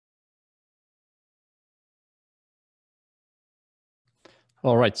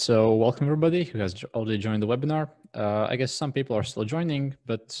All right, so welcome everybody who has already joined the webinar. I guess some people are still joining,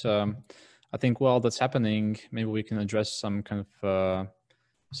 but I think while that's happening, maybe we can address some kind of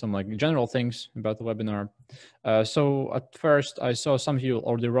some like general things about the webinar. So at first, I saw some of you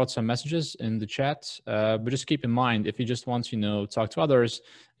already wrote some messages in the chat, but just keep in mind, if you just want to talk to others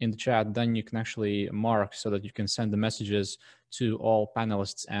in the chat, then you can actually mark so that you can send the messages to all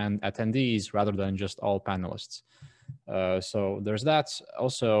panelists and attendees rather than just all panelists. So there's that.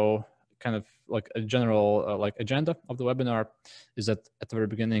 Also, kind of like a general like agenda of the webinar is that at the very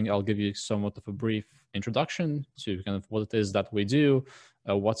beginning, I'll give you somewhat of a brief introduction to kind of what it is that we do,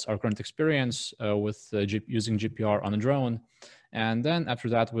 what's our current experience with using GPR on a drone. And then after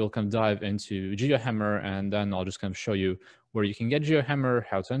that, we'll kind of dive into GeoHammer, and then I'll just kind of show you where you can get GeoHammer,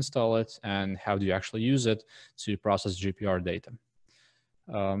 how to install it, and how do you actually use it to process GPR data.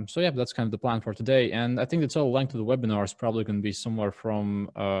 So yeah, that's kind of the plan for today. And I think the total length of the webinar is probably going to be somewhere from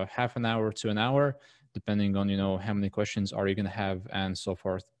half an hour to an hour, depending on, how many questions are you going to have and so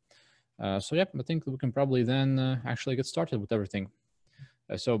forth. So yeah, I think we can probably then actually get started with everything.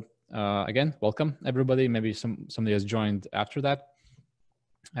 So again, welcome everybody. Maybe somebody has joined after that.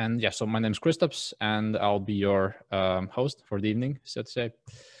 And yeah, so my name is Kristaps, and I'll be your host for the evening, so to say.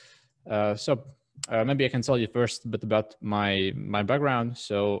 Maybe I can tell you first a bit about my background.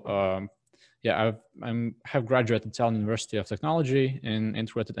 So yeah, I have graduated Tallinn University of Technology in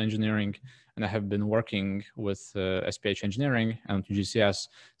integrated engineering, and I have been working with SPH engineering and UgCS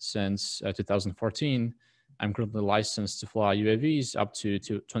since 2014. I'm currently licensed to fly UAVs up to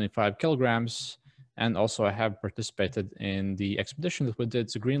 25 kilograms. And also I have participated in the expedition that we did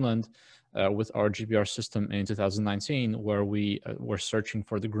to Greenland with our GPR system in 2019, where we were searching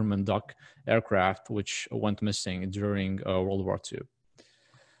for the Grumman Duck aircraft, which went missing during World War II.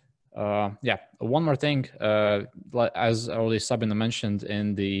 Yeah, one more thing, as already Sabina mentioned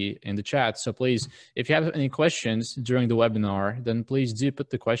in the chat. So please, if you have any questions during the webinar, then please do put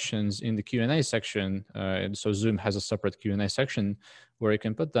the questions in the Q&A section. So Zoom has a separate Q&A section where you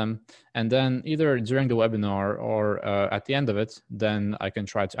can put them. And then either during the webinar or at the end of it, then I can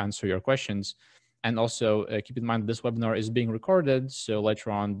try to answer your questions. And also keep in mind this webinar is being recorded. So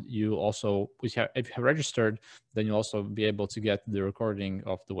later on, you also, if you have registered, then you'll also be able to get the recording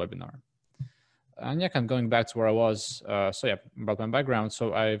of the webinar. And yeah, kind of going back to where I was. So yeah, about my background.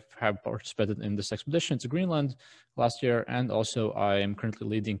 So I have participated in this expedition to Greenland last year. And also I am currently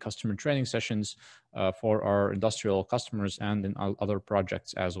leading customer training sessions for our industrial customers and in other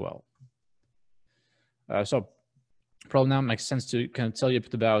projects as well. So probably now makes sense to kind of tell you a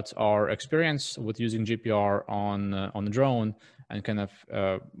bit about our experience with using GPR on the drone, and kind of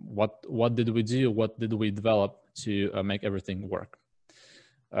what did we do, what did we develop to make everything work.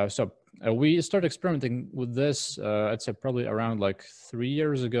 We started experimenting with this, I'd say probably around like 3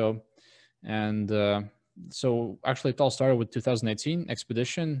 years ago. And so actually it all started with 2018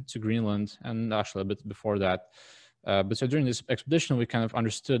 expedition to Greenland, and actually a bit before that. But so during this expedition, we kind of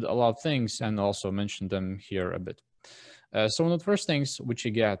understood a lot of things and also mentioned them here a bit. So one of the first things which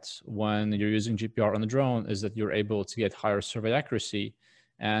you get when you're using GPR on the drone is that you're able to get higher survey accuracy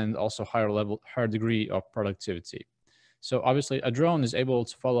and also higher degree of productivity. So obviously a drone is able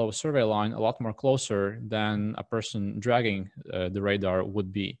to follow a survey line a lot more closer than a person dragging the radar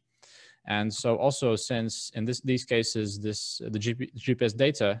would be. And so also, since in these cases, the GPS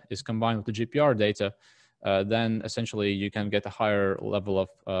data is combined with the GPR data, then essentially you can get a higher level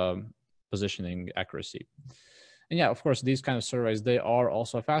of positioning accuracy. And yeah, of course, these kind of surveys, they are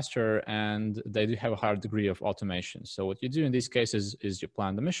also faster and they do have a higher degree of automation. So what you do in these cases is you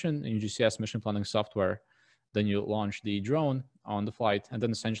plan the mission in UgCS mission planning software, then you launch the drone on the flight, and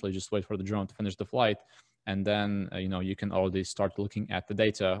then essentially just wait for the drone to finish the flight. And then, you can already start looking at the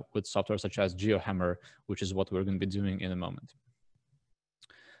data with software such as GeoHammer, which is what we're going to be doing in a moment.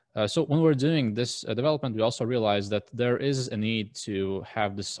 So when we're doing this development, we also realized that there is a need to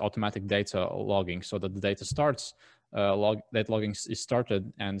have this automatic data logging so that the data starts, data logging is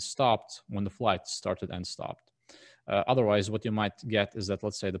started and stopped when the flight started and stopped. Otherwise, what you might get is that,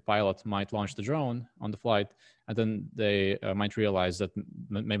 let's say the pilot might launch the drone on the flight, and then they might realize that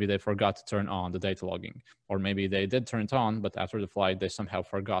maybe they forgot to turn on the data logging, or maybe they did turn it on, but after the flight, they somehow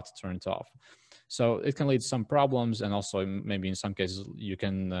forgot to turn it off. So it can lead to some problems, and also maybe in some cases you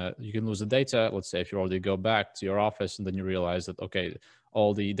can lose the data. Let's say if you already go back to your office and then you realize that, okay,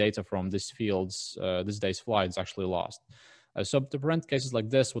 all the data from this day's flight is actually lost. So to prevent cases like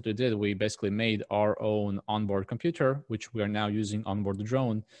this, what we did, we basically made our own onboard computer, which we are now using onboard the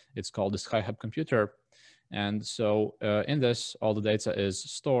drone. It's called the SkyHub computer. And so in this, all the data is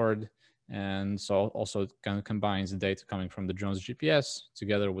stored, And so also it kind of combines the data coming from the drone's GPS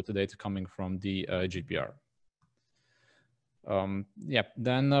together with the data coming from the GPR. Yeah,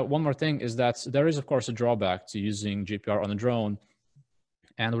 then one more thing is that there is, of course, a drawback to using GPR on a drone.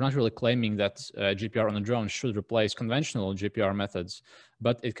 And we're not really claiming that GPR on a drone should replace conventional GPR methods,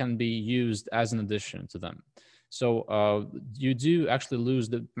 but it can be used as an addition to them. So you do actually lose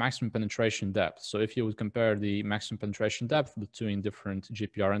the maximum penetration depth. So if you would compare the maximum penetration depth between different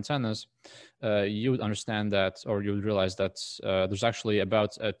GPR antennas, you would understand that, or you would realize that there's actually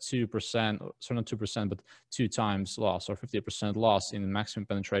about a 2%, sorry, not 2%, but 2 times loss, or 50% loss in maximum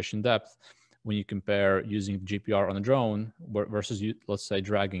penetration depth when you compare using the GPR on a drone versus, let's say,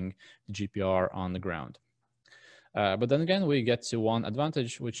 dragging the GPR on the ground. But then again, we get to one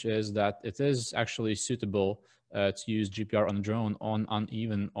advantage, which is that it is actually suitable to use GPR on a drone on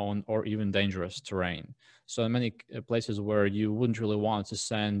uneven or even dangerous terrain. So in many places where you wouldn't really want to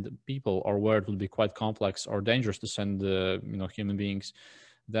send people, or where it would be quite complex or dangerous to send human beings,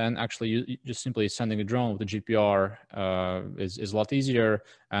 then actually you just simply sending a drone with a GPR is a lot easier.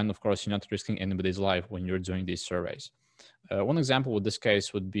 And of course, you're not risking anybody's life when you're doing these surveys. One example with this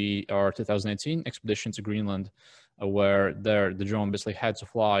case would be our 2018 expedition to Greenland, where the drone basically had to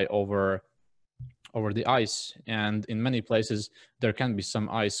fly over the ice. And in many places, there can be some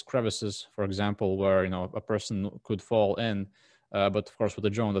ice crevices, for example, where a person could fall in. But of course, with the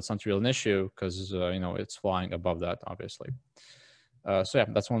drone, that's not really an issue because it's flying above that, obviously. So yeah,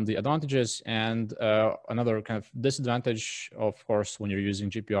 that's one of the advantages. And another kind of disadvantage, of course, when you're using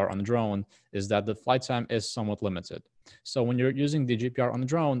GPR on a drone is that the flight time is somewhat limited. So when you're using the GPR on a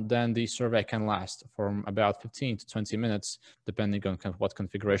drone, then the survey can last from about 15 to 20 minutes, depending on kind of what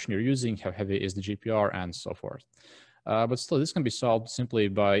configuration you're using, how heavy is the GPR, and so forth. But still, this can be solved simply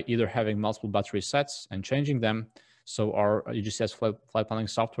by either having multiple battery sets and changing them. So our UgCS flight planning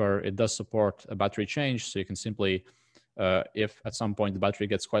software, it does support a battery change. So you can simply, if at some point the battery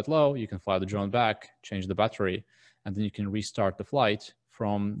gets quite low, you can fly the drone back, change the battery, and then you can restart the flight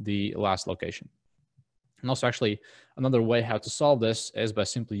from the last location. And also, actually, another way how to solve this is by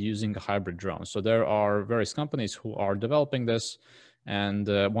simply using a hybrid drone. So there are various companies who are developing this, and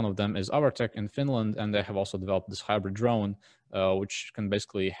one of them is Avartech in Finland, and they have also developed this hybrid drone, which can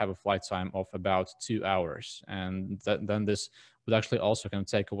basically have a flight time of about 2 hours. And then this would actually also kind of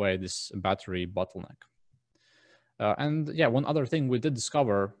take away this battery bottleneck. And yeah, one other thing we did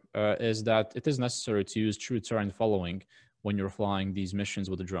discover is that it is necessary to use true terrain following when you're flying these missions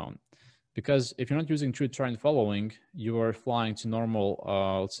with a drone. Because if you're not using true terrain following, you are flying to normal,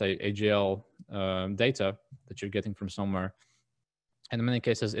 let's say, AGL data that you're getting from somewhere. And in many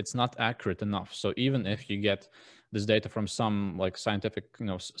cases, it's not accurate enough. So even if you get this data from some like scientific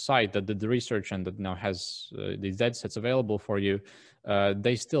site that did the research and that now has these data sets available for you,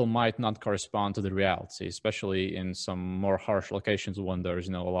 they still might not correspond to the reality, especially in some more harsh locations when there's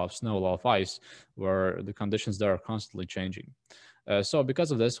a lot of snow, a lot of ice, where the conditions there are constantly changing. So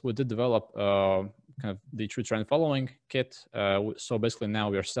because of this, we did develop kind of the true terrain following kit. So basically now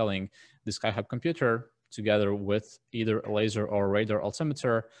we are selling the SkyHub computer together with either a laser or radar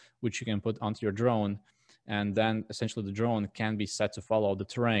altimeter, which you can put onto your drone. And then essentially the drone can be set to follow the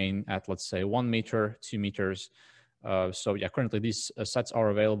terrain at, let's say, 1 meter, 2 meters. So yeah, currently these sets are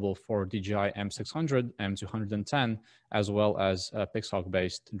available for DJI M600, M210, as well as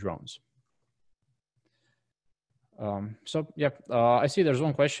Pixhawk-based drones. So yeah, I see there's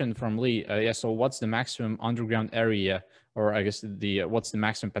one question from Lee. Yeah, so what's the maximum underground area, or I guess what's the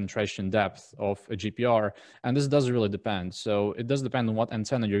maximum penetration depth of a GPR? And this does really depend. So it does depend on what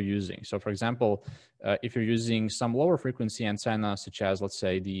antenna you're using. So for example, if you're using some lower frequency antenna, such as let's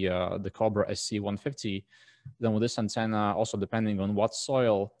say the Cobra SC150, then with this antenna, also depending on what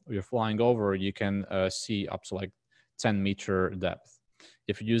soil you're flying over, you can see up to like 10-meter depth.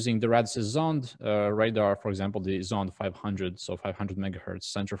 If you're using the Radisys zoned radar, for example, the zoned 500, so 500 megahertz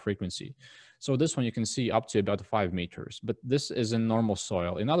center frequency. So this one you can see up to about 5 meters, but this is in normal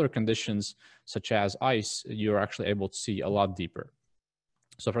soil. In other conditions, such as ice, you're actually able to see a lot deeper.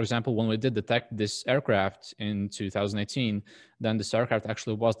 So for example, when we did detect this aircraft in 2018, then this aircraft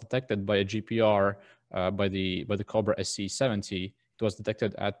actually was detected by a GPR by the Cobra SC70. It was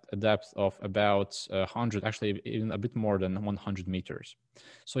detected at a depth of about 100, actually even a bit more than 100 meters.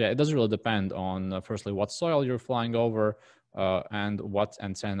 So yeah, it does really depend on firstly what soil you're flying over and what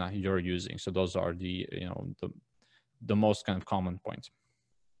antenna you're using. So those are the most kind of common points.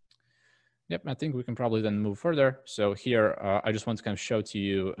 Yep, I think we can probably then move further. So here, I just want to kind of show to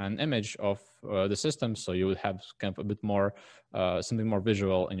you an image of the system, so you would have kind of a bit more, something more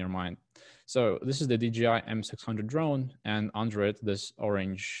visual in your mind. So this is the DJI M600 drone, and under it, this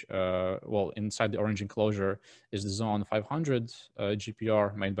orange, well, inside the orange enclosure is the Zone 500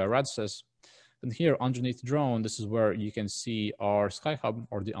 GPR made by RadSys. And here underneath the drone, this is where you can see our SkyHub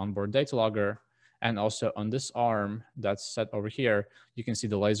or the onboard data logger. And also on this arm that's set over here, you can see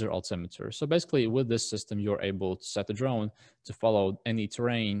the laser altimeter. So basically with this system, you're able to set the drone to follow any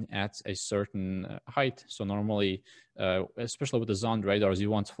terrain at a certain height. So normally, especially with the zoned radars, you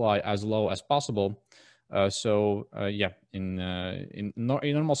want to fly as low as possible. Yeah, in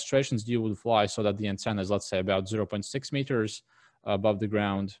normal situations, you would fly so that the antenna is, let's say, about 0.6 meters above the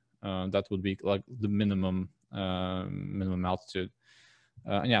ground. That would be like the minimum altitude.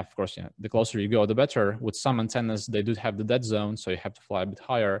 Yeah, of course, yeah. The closer you go, the better. With some antennas, they do have the dead zone, so you have to fly a bit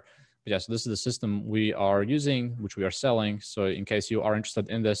higher. But yes, this is the system we are using, which we are selling. So in case you are interested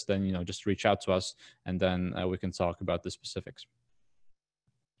in this, then just reach out to us, and then we can talk about the specifics.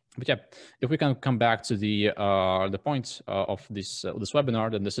 But yeah, if we can come back to the point of this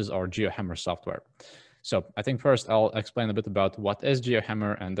webinar, then this is our GeoHammer software. So I think first I'll explain a bit about what is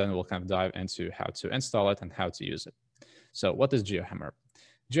GeoHammer, and then we'll kind of dive into how to install it and how to use it. So what is GeoHammer?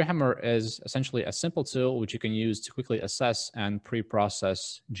 GeoHammer is essentially a simple tool which you can use to quickly assess and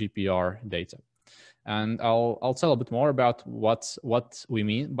pre-process GPR data. And I'll tell a bit more about what we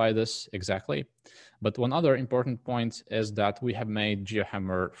mean by this exactly. But one other important point is that we have made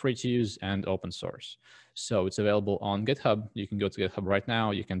GeoHammer free to use and open source. So it's available on GitHub. You can go to GitHub right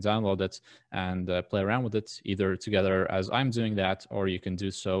now. You can download it and play around with it, either together as I'm doing that, or you can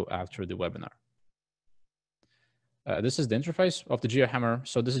do so after the webinar. This is the interface of the GeoHammer.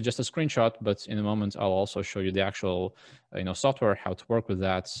 So this is just a screenshot, but in a moment, I'll also show you the actual software, how to work with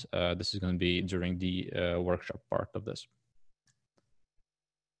that. This is going to be during the workshop part of this.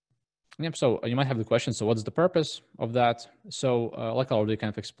 Yep, so you might have the question, so what's the purpose of that? So like I already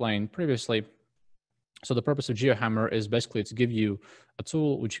kind of explained previously, so the purpose of GeoHammer is basically to give you a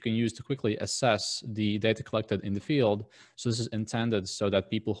tool which you can use to quickly assess the data collected in the field. So this is intended so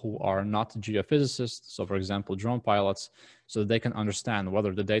that people who are not geophysicists, so for example, drone pilots, so that they can understand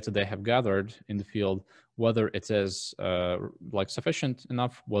whether the data they have gathered in the field, whether it is like sufficient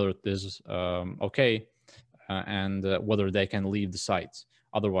enough, whether it is okay, and whether they can leave the site.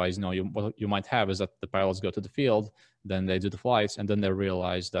 Otherwise, what you might have is that the pilots go to the field, then they do the flights, and then they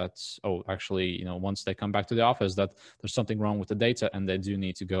realize that, oh, actually, once they come back to the office, that there's something wrong with the data and they do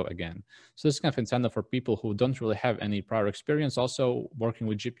need to go again. So this is kind of intended for people who don't really have any prior experience also working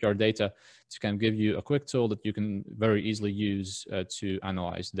with GPR data to kind of give you a quick tool that you can very easily use to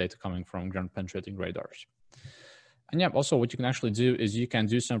analyze data coming from ground penetrating radars. And yeah, also what you can actually do is you can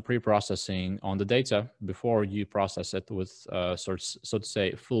do some pre-processing on the data before you process it with so to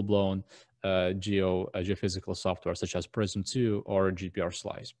say full-blown geophysical software such as Prism 2 or GPR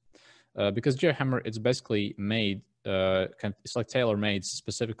Slice. Because GeoHammer, it's basically made, it's like tailor-made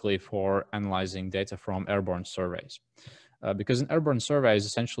specifically for analyzing data from airborne surveys. Because in airborne surveys,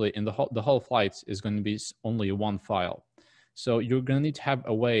 essentially in the whole flight is going to be only one file. So you're going to need to have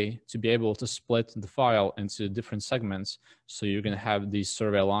a way to be able to split the file into different segments. So you're going to have these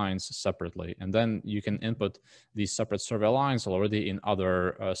survey lines separately. And then you can input these separate survey lines already in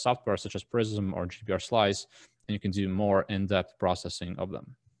other software such as Prism or GPR Slice, and you can do more in-depth processing of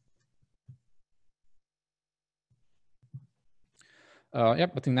them. I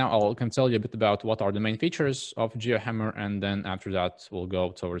think now I can tell you a bit about what are the main features of GeoHammer, and then after that, we'll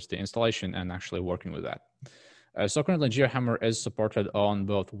go towards the installation and actually working with that. So currently, GeoHammer is supported on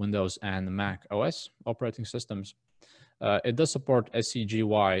both Windows and Mac OS operating systems. It does support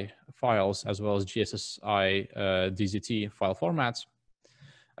SCGY files as well as GSSI DZT file formats.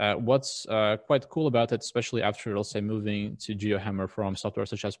 What's quite cool about it, especially after, let's say, moving to GeoHammer from software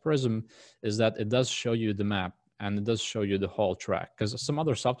such as Prism, is that it does show you the map and it does show you the whole track, because some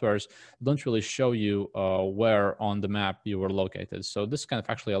other softwares don't really show you where on the map you were located. So this kind of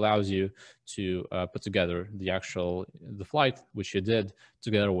actually allows you to put together the flight, which you did,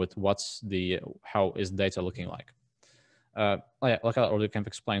 together with how is data looking like. Like I already kind of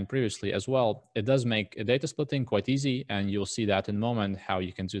explained previously as well, it does make data splitting quite easy, and you'll see that in a moment how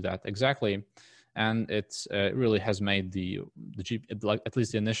you can do that exactly. And it really has made at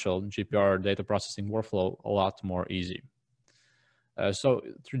least the initial GPR data processing workflow a lot more easy. So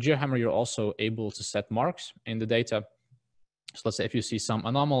through GeoHammer, you're also able to set marks in the data. So let's say if you see some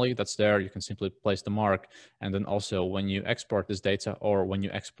anomaly that's there, you can simply place the mark. And then also when you export this data, or when you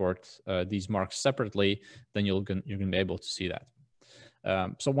export these marks separately, then you're going to be able to see that.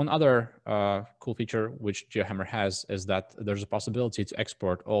 So one other cool feature which GeoHammer has is that there's a possibility to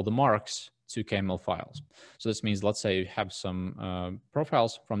export all the marks 2 KML files. So this means, let's say you have some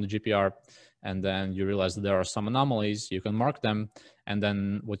profiles from the GPR, and then you realize that there are some anomalies. You can mark them, and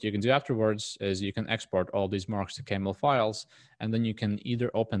then what you can do afterwards is you can export all these marks to KML files, and then you can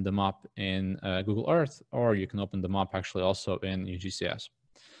either open them up in Google Earth, or you can open them up actually also in UgCS.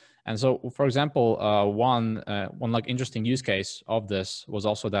 And so, for example, one like interesting use case of this was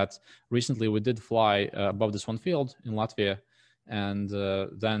also that recently we did fly above this one field in Latvia. And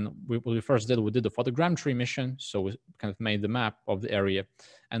then what we first did, we did the photogrammetry mission. So we kind of made the map of the area.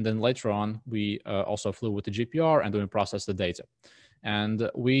 And then later on, we also flew with the GPR and then we processed the data. And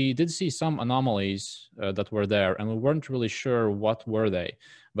we did see some anomalies that were there, and we weren't really sure what were they.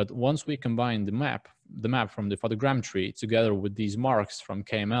 But once we combined the map from the photogrammetry together with these marks from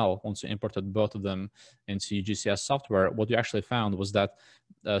KML, once we imported both of them into UgCS software, what we actually found was that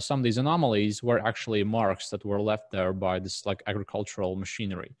some of these anomalies were actually marks that were left there by this like agricultural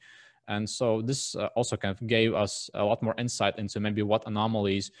machinery. And so this also kind of gave us a lot more insight into maybe what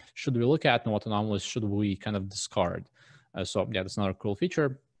anomalies should we look at and what anomalies should we kind of discard. So yeah, that's another cool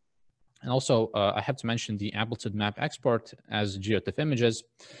feature. And also, I have to mention the amplitude map export as GeoTIFF images.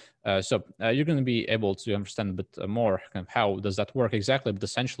 So you're going to be able to understand a bit more kind of how does that work exactly. But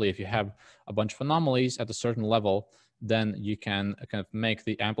essentially, if you have a bunch of anomalies at a certain level, then you can kind of make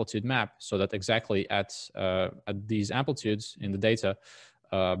the amplitude map so that exactly at these amplitudes in the data,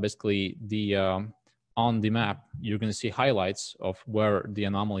 basically on the map, you're going to see highlights of where the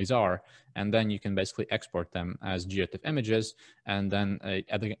anomalies are, and then you can basically export them as GeoTIFF images. And then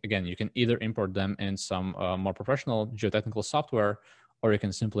again, you can either import them in some more professional geotechnical software, or you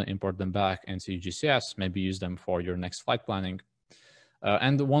can simply import them back into UgCS, maybe use them for your next flight planning.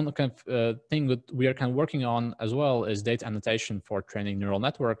 And one kind of thing that we are kind of working on as well is data annotation for training neural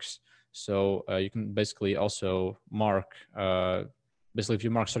networks. So you can basically also mark basically, if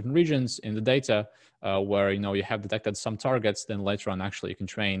you mark certain regions in the data where you have detected some targets, then later on actually you can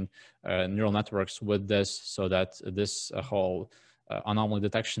train neural networks with this so that this whole anomaly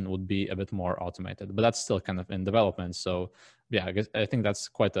detection would be a bit more automated. But that's still kind of in development. So yeah, I think that's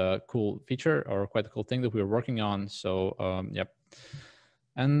quite a cool feature or quite a cool thing that we're working on. So yep.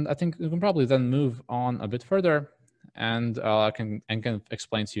 And I think we can probably then move on a bit further. And I can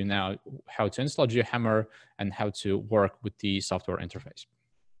explain to you now how to install GeoHammer and how to work with the software interface.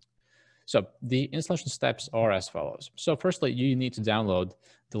 So the installation steps are as follows. So firstly, you need to download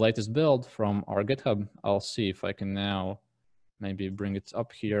the latest build from our GitHub. I'll see if I can now maybe bring it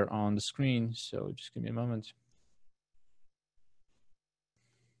up here on the screen. So just give me a moment.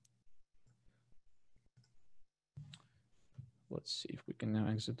 Let's see if we can now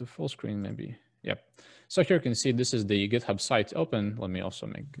exit the full screen maybe. Yep. So here you can see this is the GitHub site open. Let me also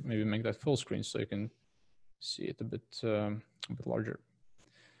maybe make that full screen so you can see it a bit larger.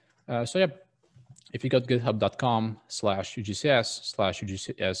 So yep, if you go to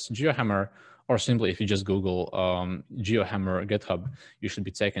github.com/UgCS/UgCS GeoHammer, or simply if you just Google GeoHammer GitHub, you should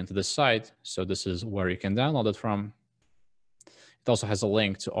be taken to this site. So this is where you can download it from. It also has a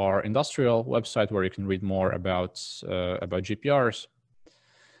link to our industrial website where you can read more about GPRs.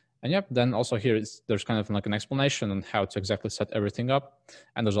 And yep, then also here there's kind of like an explanation on how to exactly set everything up.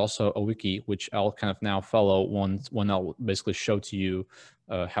 And there's also a wiki, which I'll kind of now follow when I'll basically show to you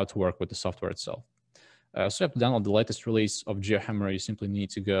how to work with the software itself. So you have to download the latest release of GeoHammer. You simply need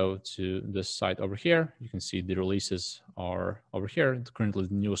to go to this site over here. You can see the releases are over here. Currently,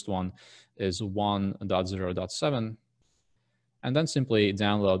 the newest one is 1.0.7. And then simply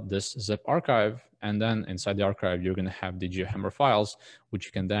download this zip archive. And then inside the archive, you're going to have the GeoHammer files, which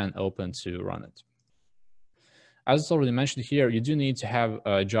you can then open to run it. As it's already mentioned here, you do need to have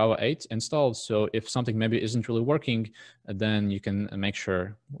Java 8 installed. So if something maybe isn't really working, then you can make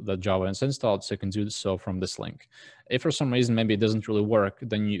sure that Java is installed. So you can do so from this link. If for some reason maybe it doesn't really work,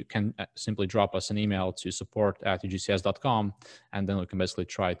 then you can simply drop us an email to support@ugcs.com, and then we can basically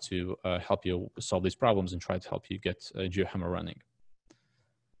try to help you solve these problems and try to help you get GeoHammer running.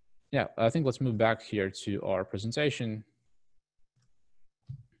 Yeah, I think let's move back here to our presentation.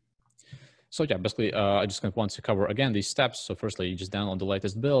 So yeah, basically, I just want to cover again these steps. So firstly, you just download the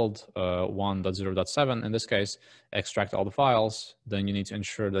latest build, 1.0.7 in this case, extract all the files. Then you need to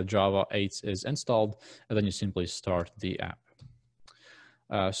ensure that Java 8 is installed, and then you simply start the app.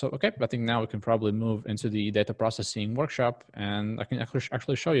 So okay, I think now we can probably move into the data processing workshop, and I can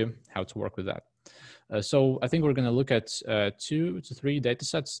actually show you how to work with that. So I think we're going to look at 2 to 3 data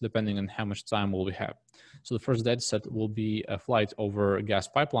sets, depending on how much time will we have. So the first data set will be a flight over gas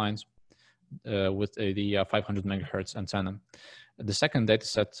pipelines with the 500 megahertz antenna. The second data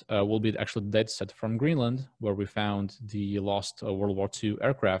set will be actually the data set from Greenland, where we found the lost World War II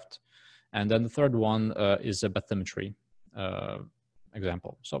aircraft. And then the third one is a bathymetry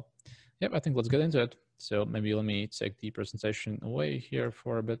example. So yep, I think let's get into it. So maybe let me take the presentation away here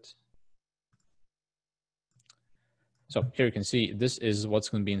for a bit. So here you can see this is what's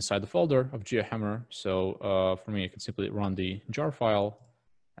going to be inside the folder of GeoHammer. So for me, I can simply run the jar file,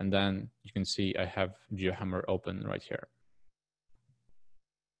 and then you can see I have GeoHammer open right here.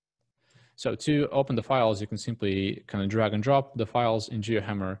 So to open the files, you can simply kind of drag and drop the files in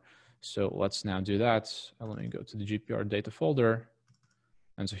GeoHammer. So let's now do that. Let me go to the GPR data folder.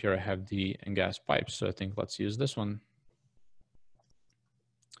 And so here I have the gas pipes. So I think let's use this one.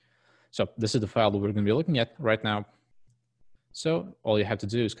 So this is the file that we're going to be looking at right now. So all you have to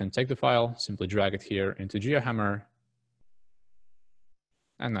do is kind of take the file, simply drag it here into GeoHammer.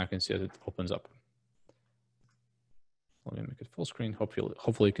 And now you can see that it opens up. Let me make it full screen.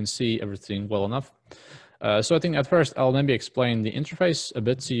 Hopefully you can see everything well enough. So I think at first I'll maybe explain the interface a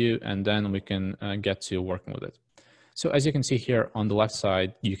bit to you, and then we can get to working with it. So as you can see here on the left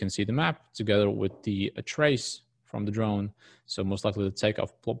side, you can see the map together with the trace from the drone. So most likely the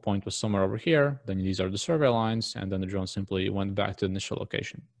takeoff point was somewhere over here. Then these are the survey lines, and then the drone simply went back to the initial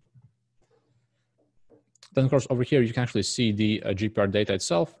location. Then of course over here, you can actually see the GPR data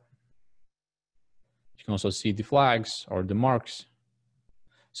itself. You can also see the flags or the marks.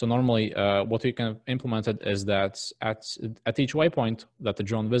 So normally what we kind of implemented is that at each waypoint that the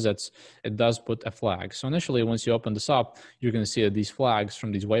drone visits, it does put a flag. So initially, once you open this up, you're going to see that these flags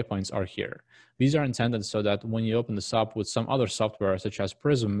from these waypoints are here. These are intended so that when you open this up with some other software, such as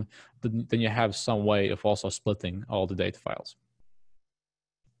Prism, then you have some way of also splitting all the data files.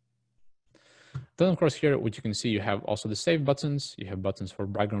 Then of course here, what you can see, you have also the save buttons. You have buttons for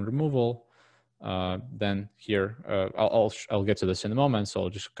background removal. Then here, I'll get to this in a moment. So I'll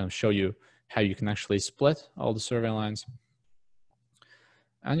just kind of show you how you can actually split all the survey lines.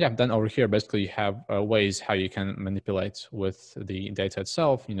 And yeah, then over here, basically you have ways how you can manipulate with the data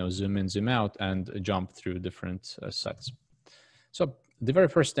itself, zoom in, zoom out, and jump through different sets. So the very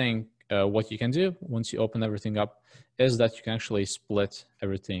first thing, what you can do once you open everything up is that you can actually split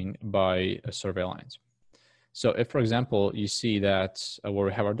everything by survey lines. So if, for example, you see that where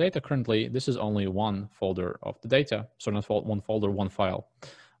we have our data currently, this is only one folder of the data. So not one folder, one file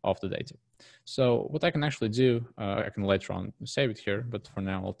of the data. So what I can actually do, I can later on save it here, but for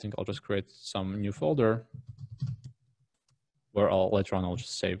now, I think I'll just create some new folder where later on I'll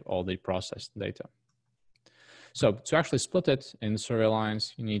just save all the processed data. So to actually split it in survey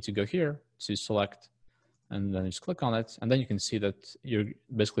lines, you need to go here to select, and then just click on it. And then you can see that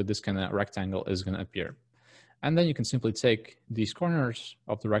basically this kind of rectangle is going to appear. And then you can simply take these corners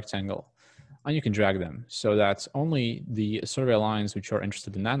of the rectangle and you can drag them so that only the survey lines which you're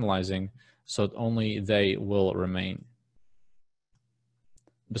interested in analyzing, so that only they will remain.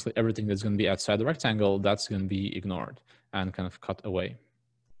 Basically everything that's going to be outside the rectangle, that's going to be ignored and kind of cut away.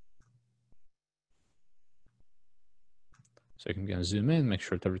 So you can zoom in, make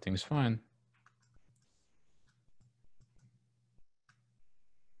sure that everything's fine.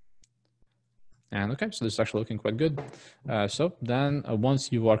 And okay, so this is actually looking quite good. So then once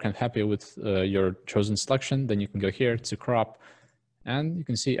you are kind of happy with your chosen selection, then you can go here to crop. And you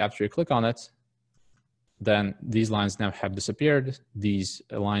can see after you click on it, then these lines now have disappeared. These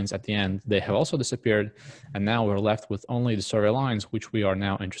lines at the end, they have also disappeared. And now we're left with only the survey lines, which we are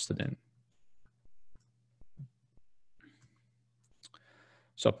now interested in.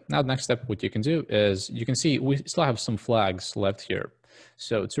 So now the next step, what you can do is you can see we still have some flags left here.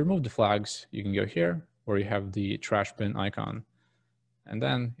 So to remove the flags, you can go here where you have the trash bin icon, and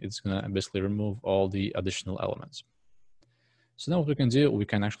then it's going to basically remove all the additional elements. So now what we can do, we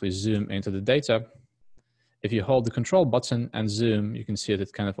can actually zoom into the data. If you hold the control button and zoom, you can see that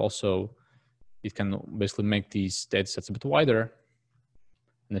it kind of also, it can basically make these data sets a bit wider.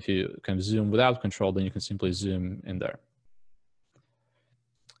 And if you can zoom without control, then you can simply zoom in there.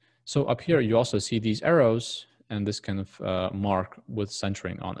 So up here, you also see these arrows and this kind of mark with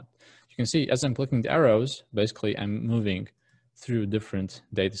centering on it. You can see as I'm clicking the arrows, basically I'm moving through different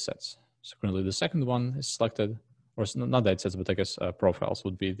data sets. So currently the second one is selected, or not data sets, but I guess profiles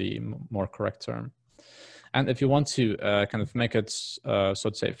would be the more correct term. And if you want to kind of make it, so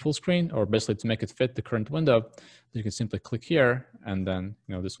to say, full screen, or basically to make it fit the current window, you can simply click here, and then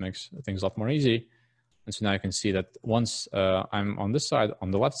this makes things a lot more easy. And so now you can see that once I'm on this side,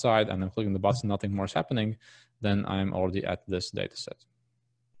 on the left side, and I'm clicking the button, nothing more is happening, then I'm already at this data set.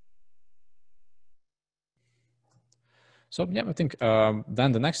 So yeah, I think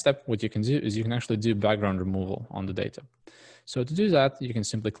then the next step, what you can do is you can actually do background removal on the data. So to do that, you can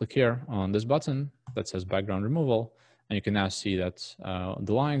simply click here on this button that says background removal, And you can now see that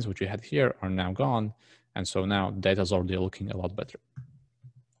the lines which you had here are now gone. And so now data is already looking a lot better.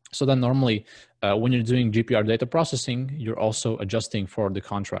 So then normally when you're doing GPR data processing, you're also adjusting for the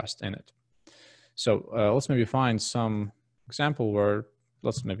contrast in it. So let's maybe find some example where,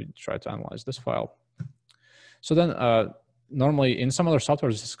 let's maybe try to analyze this file. So then normally in some other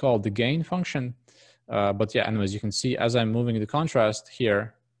softwares, it's called the gain function. But yeah, anyways, you can see as I'm moving the contrast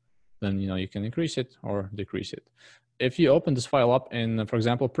here, then you can increase it or decrease it. If you open this file up in, for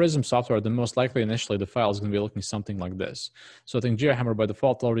example, Prism software, then most likely initially the file is going to be looking something like this. So I think GeoHammer by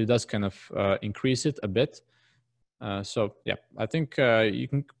default already does kind of increase it a bit. So yeah, I think you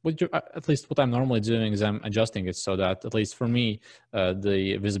can, at least what I'm normally doing is I'm adjusting it so that, at least for me,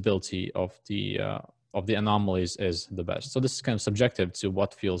 the visibility of the anomalies is the best. So this is kind of subjective to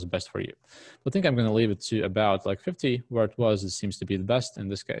what feels best for you. I think I'm going to leave it to about like 50, where it was. It seems to be the best in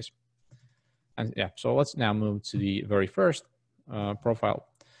this case. And yeah, so let's now move to the very first profile.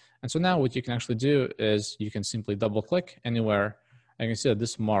 And so now what you can actually do is you can simply double click anywhere, and you can see that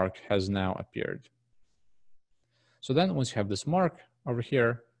this mark has now appeared. So then once you have this mark over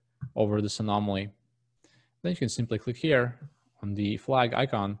here, over this anomaly, then you can simply click here on the flag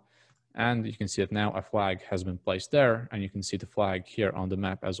icon, and you can see that now a flag has been placed there, and you can see the flag here on the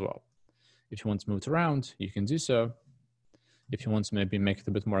map as well. If you want to move it around, you can do so. If you want to maybe make it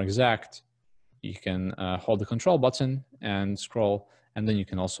a bit more exact, you can hold the control button and scroll, and then you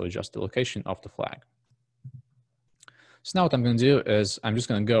can also adjust the location of the flag. So now what I'm going to do is I'm just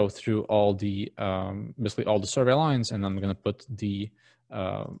going to go through all the basically all the survey lines, and I'm going to put the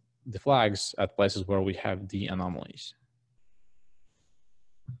flags at places where we have the anomalies.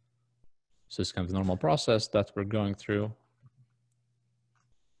 So it's kind of the normal process that we're going through.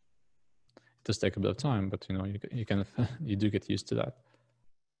 It does take a bit of time, but you kind of you do get used to that.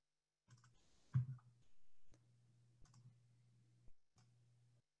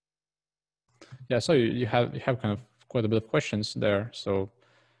 Yeah, so you have kind of quite a bit of questions there. So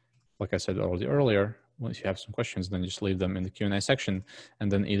like I said already earlier, once you have some questions, then just leave them in the Q&A section,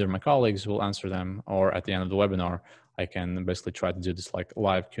 and then either my colleagues will answer them, or at the end of the webinar, I can basically try to do this like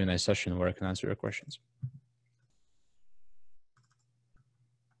live Q&A session where I can answer your questions.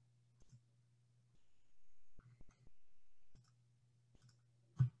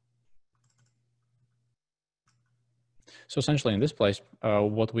 So essentially in this place,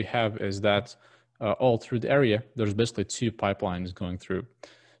 what we have is that all through the area, there's basically two pipelines going through.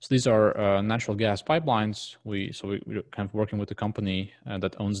 So these are natural gas pipelines. We're kind of working with the company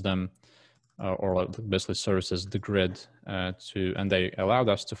that owns them, or basically services the grid, and they allowed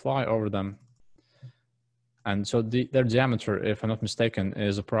us to fly over them. And so their diameter, if I'm not mistaken,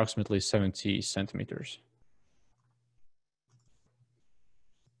 is approximately 70 centimeters.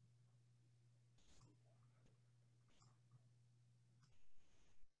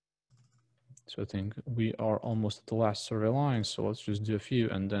 So I think we are almost at the last survey line. So let's just do a few,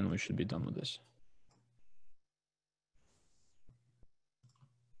 and then we should be done with this.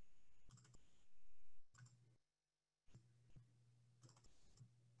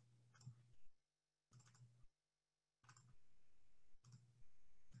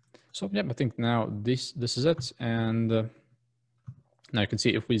 So yeah, I think now this is it. And now you can see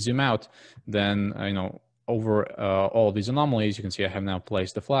if we zoom out, then over all these anomalies, you can see I have now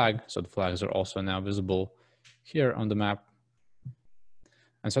placed the flag. So the flags are also now visible here on the map.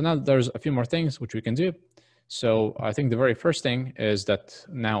 And so now there's a few more things which we can do. So I think the very first thing is that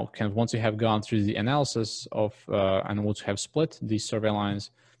now kind of once we have gone through the analysis of and once we have split these survey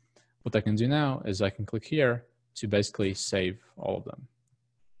lines, what I can do now is I can click here to basically save all of them.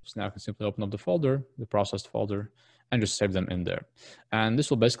 So now I can simply open up the folder, the processed folder, and just save them in there. And this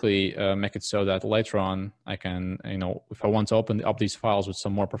will basically make it so that later on I can, if I want to open up these files with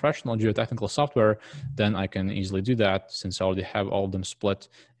some more professional geotechnical software, then I can easily do that since I already have all of them split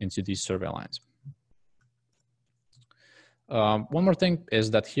into these survey lines. One more thing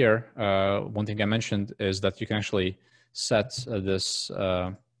is that here, one thing I mentioned is that you can actually set this,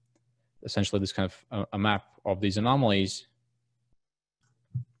 essentially this kind of a map of these anomalies,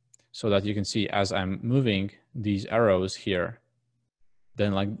 so that you can see as I'm moving these arrows here,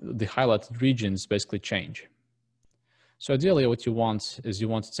 then like the highlighted regions basically change. So ideally what you want is you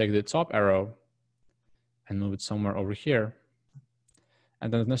want to take the top arrow and move it somewhere over here.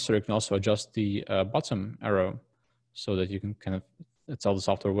 And then if necessary, you can also adjust the bottom arrow so that you can kind of tell the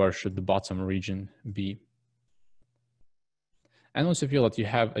software where should the bottom region be. And once you feel that you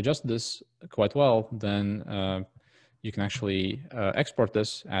have adjusted this quite well, then you can actually export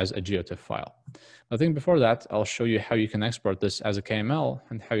this as a GeoTIFF file. I think before that, I'll show you how you can export this as a KML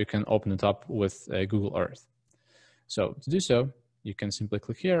and how you can open it up with Google Earth. So to do so, you can simply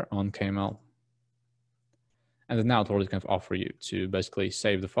click here on KML. And then now it already kind of offer you to basically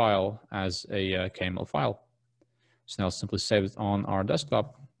save the file as a KML file. So now I'll simply save it on our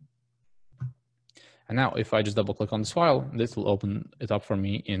desktop. And now if I just double click on this file, this will open it up for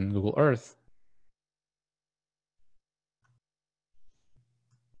me in Google Earth.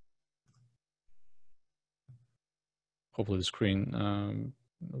 Hopefully the screen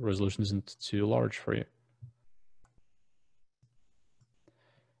resolution isn't too large for you.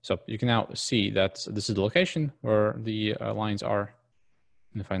 So you can now see that this is the location where the lines are.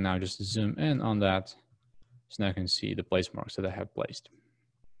 And if I now just zoom in on that, so now I can see the place marks that I have placed.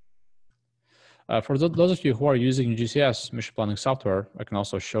 For those of you who are using UgCS mission planning software, I can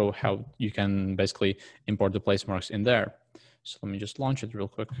also show how you can basically import the place marks in there. So let me just launch it real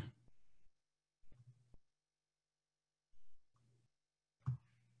quick.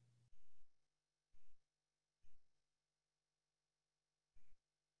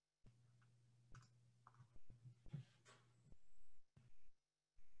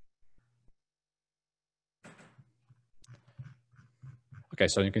 Okay,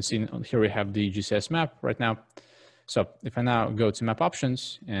 so you can see here we have the GCS map right now. So if I now go to map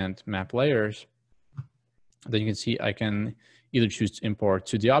options and map layers, then you can see I can either choose to import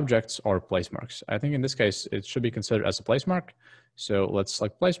 2D objects or place marks. I think in this case, it should be considered as a place mark. So let's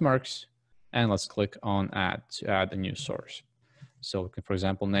select place marks and let's click on add to add a new source. So we can, for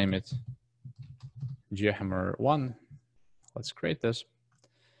example, name it GeoHammer 1. Let's create this.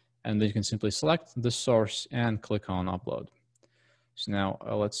 And then you can simply select the source and click on upload. So now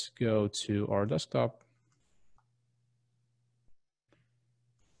let's go to our desktop.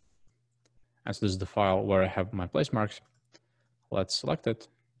 And so this is the file where I have my place marks. Let's select it.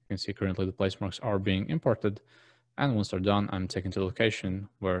 You can see currently the place marks are being imported. And once they're done, I'm taken to the location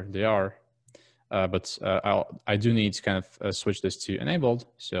where they are. But I do need to kind of switch this to enabled.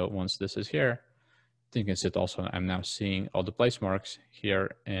 So once this is here, then you can see it also, I'm now seeing all the place marks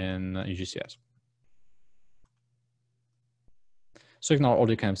here in UgCS. So you can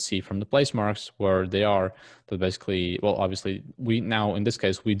already kind of see from the place marks where they are that basically, well, obviously we now, in this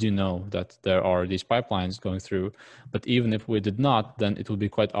case, we do know that there are these pipelines going through, but even if we did not, then it would be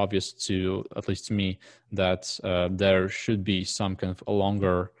quite obvious to, at least to me, that there should be some kind of a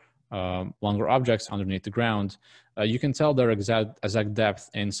longer objects underneath the ground. You can tell their exact depth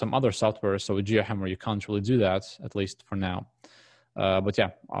in some other software. So with GeoHammer, you can't really do that, at least for now. But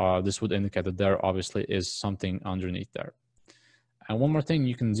yeah, this would indicate that there obviously is something underneath there. And one more thing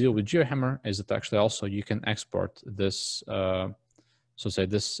you can do with GeoHammer is that actually also you can export this, so say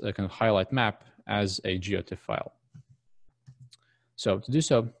this kind of highlight map as a GeoTIFF file. So to do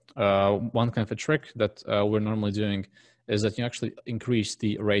so, one kind of a trick that we're normally doing is that you actually increase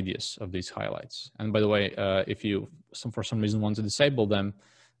the radius of these highlights. And by the way, if you for some reason want to disable them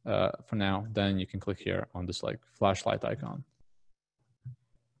for now, then you can click here on this like flashlight icon.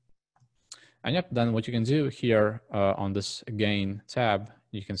 And yep, then what you can do here on this gain tab,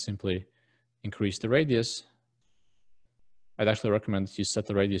 you can simply increase the radius. I'd actually recommend that you set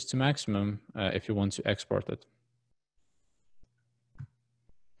the radius to maximum if you want to export it.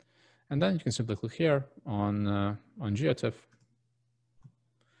 And then you can simply click here on GeoTIFF.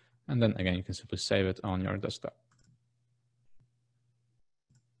 And then again, you can simply save it on your desktop.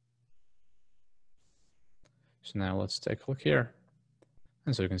 So now let's take a look here.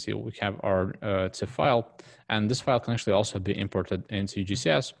 And so you can see we have our TIFF file, and this file can actually also be imported into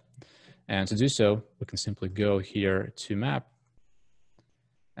UgCS. And to do so, we can simply go here to map,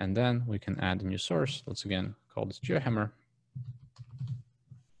 and then we can add a new source. Let's again call this GeoHammer.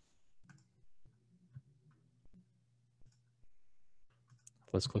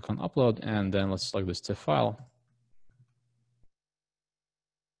 Let's click on upload, and then let's select this TIFF file.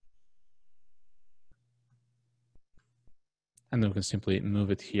 And then we can simply move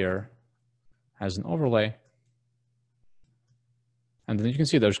it here as an overlay. And then you can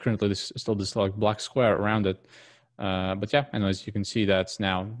see there's currently still this like black square around it. But yeah, anyways, you can see that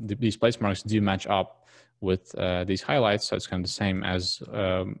now these place marks do match up with these highlights. So it's kind of the same as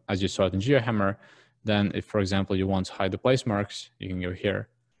you saw it in GeoHammer. Then if, for example, you want to hide the place marks, you can go here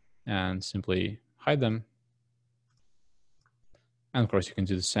and simply hide them. And of course, you can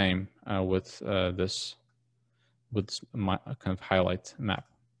do the same with this kind of highlight map.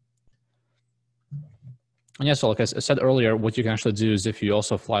 And yeah, so like I said earlier, what you can actually do is if you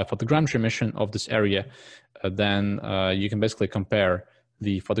also fly a photogrammetry mission of this area, then you can basically compare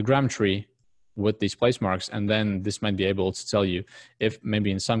the photogrammetry with these place marks, and then this might be able to tell you if maybe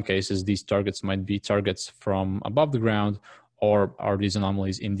in some cases these targets might be targets from above the ground, or are these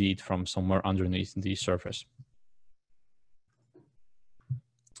anomalies indeed from somewhere underneath the surface.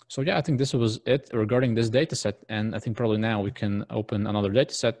 So yeah, I think this was it regarding this data set. And I think probably now we can open another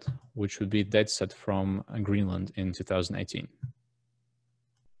data set, which would be data set from Greenland in 2018.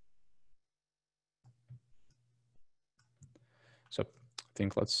 So I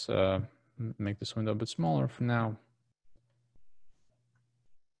think let's make this window a bit smaller for now.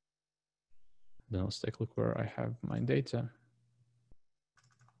 Then let's take a look where I have my data.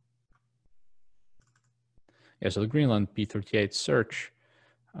 Yeah, so the Greenland P38 search.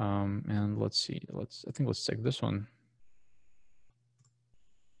 And let's see, I think let's take this one.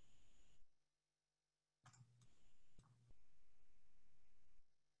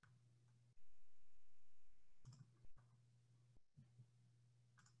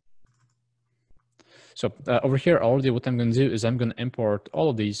 So over here already what I'm going to do is I'm going to import all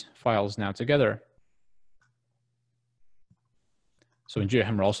of these files now together. So in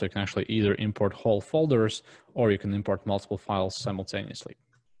GeoHammer also you can actually either import whole folders or you can import multiple files simultaneously.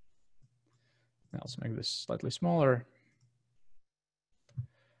 Now let's make this slightly smaller.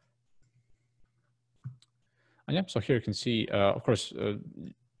 And yeah, so here you can see, of course,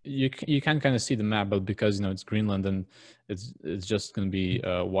 you can kind of see the map, but because it's Greenland and it's just going to be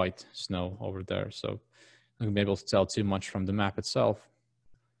white snow over there, so I'm not going to be able to tell too much from the map itself.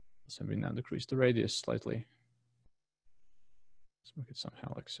 So maybe now decrease the radius slightly. Let's make it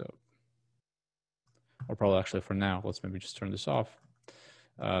somehow like so. Or probably actually for now, let's maybe just turn this off.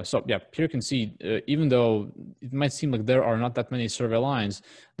 So yeah, here you can see, even though it might seem like there are not that many survey lines,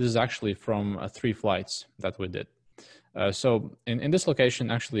 this is actually from 3 flights that we did. So in this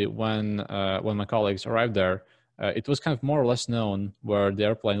location, actually, when my colleagues arrived there, it was kind of more or less known where the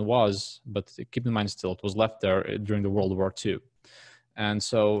airplane was, but keep in mind still, it was left there during the World War II. And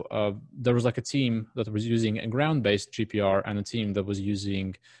so there was like a team that was using a ground-based GPR and a team that was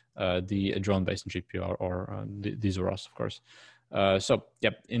using the drone-based GPR, or these were us, of course. So yeah,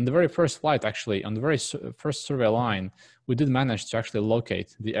 in the very first flight, actually, on the very first survey line, we did manage to actually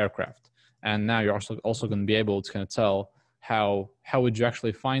locate the aircraft. And now you're also going to be able to kind of tell how would you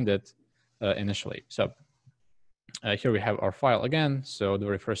actually find it initially. So here we have our file again. So the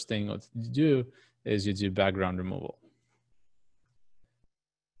very first thing what you do is you do background removal.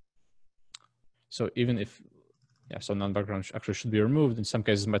 So even if, yeah, so non-background actually should be removed. In some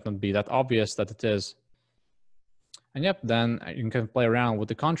cases, it might not be that obvious that it is. And yep, then you can play around with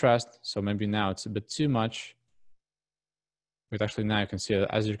the contrast. So maybe now it's a bit too much. But actually now you can see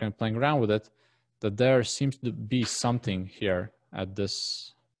that as you're kind of playing around with it, that there seems to be something here at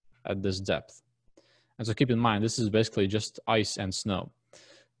this depth. And so keep in mind, this is basically just ice and snow.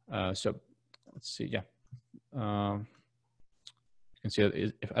 So let's see, yeah. You can see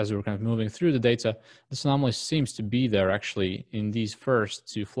that as we're kind of moving through the data, this anomaly seems to be there actually in these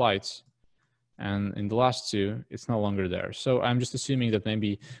first 2 flights. And in the last 2, it's no longer there. So I'm just assuming that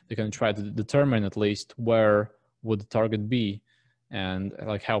maybe they can try to determine at least where would the target be and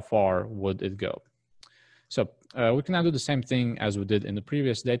like how far would it go. So we can now do the same thing as we did in the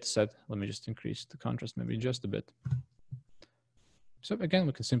previous data set. Let me just increase the contrast maybe just a bit. So again,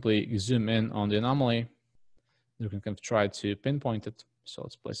 we can simply zoom in on the anomaly. We can kind of try to pinpoint it. So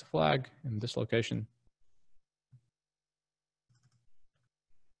let's place a flag in this location.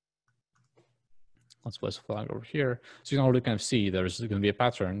 Let's place a flag over here. So you can already kind of see there's going to be a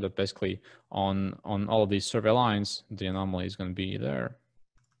pattern that basically on all of these survey lines, the anomaly is going to be there.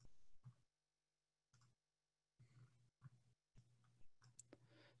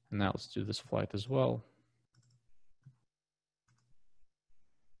 And now let's do this flight as well.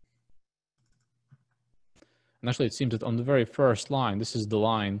 And actually, it seems that on the very first line, this is the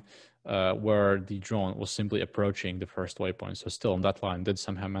line where the drone was simply approaching the first waypoint. So still on that line, did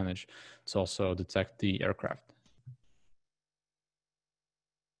somehow manage to also detect the aircraft.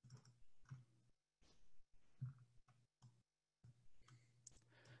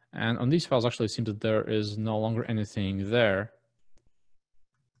 And on these files, actually, it seems that there is no longer anything there.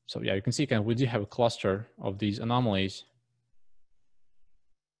 So yeah, you can see kind of we do have a cluster of these anomalies.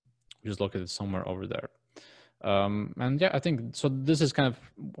 We just located somewhere over there. And yeah, I think, so this is kind of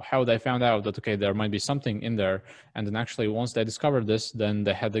how they found out that, okay, there might be something in there. And then actually once they discovered this, then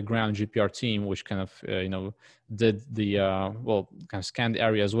they had the ground GPR team, which kind of, did the, well, kind of scanned the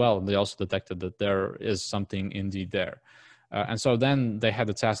area as well. They also detected that there is something indeed there. And so then they had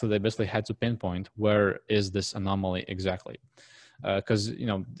the task that they basically had to pinpoint where is this anomaly exactly. Because,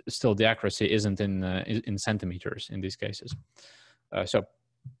 still the accuracy isn't in centimeters in these cases.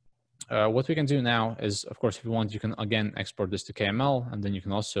 What we can do now is, of course, if you want, you can again export this to KML, and then you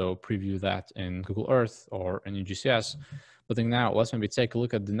can also preview that in Google Earth or in UgCS. But then now let's maybe take a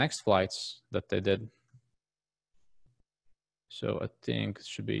look at the next flights that they did. So I think it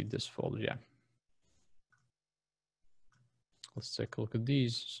should be this folder, yeah. Let's take a look at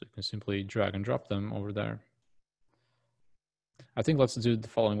these. So you can simply drag and drop them over there. I think let's do it the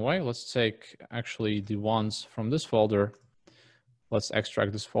following way. Let's take actually the ones from this folder. Let's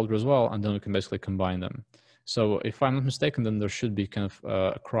extract this folder as well, and then we can basically combine them. So if I'm not mistaken, then there should be kind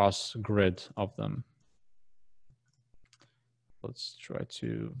of a cross grid of them. Let's try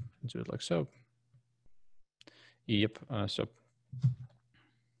to do it like so. Yep, so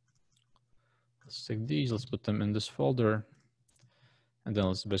let's take these, let's put them in this folder, and then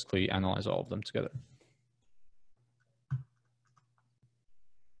let's basically analyze all of them together.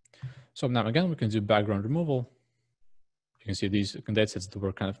 So now again, we can do background removal. You can see these datasets that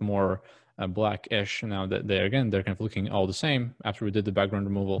were kind of more blackish. Now that they're kind of looking all the same after we did the background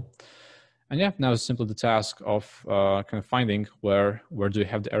removal. And yeah, now it's simply the task of kind of finding where do we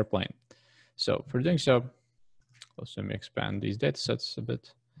have the airplane. So for doing so, let's let me expand these datasets a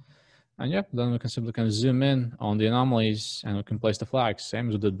bit. And yeah, then we can simply kind of zoom in on the anomalies and we can place the flags, same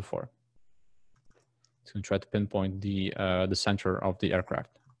as we did before. It's going to try to pinpoint the center of the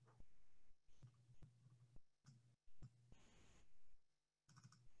aircraft.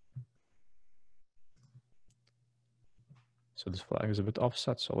 So this flag is a bit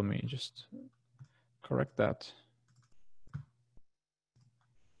offset, so let me just correct that.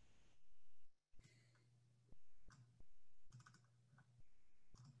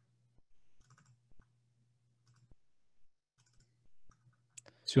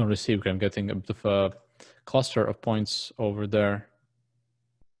 So you want to see, I'm getting a bit of a cluster of points over there.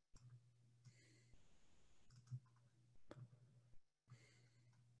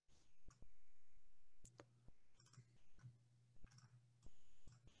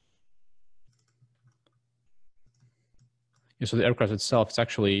 Yeah, so the aircraft itself, it's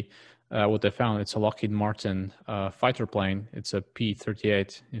actually what they found. It's a Lockheed Martin fighter plane. It's a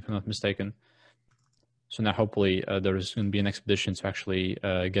P-38, if I'm not mistaken. So now hopefully there's going to be an expedition to actually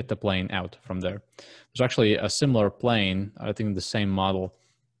get the plane out from there. There's actually a similar plane, I think the same model,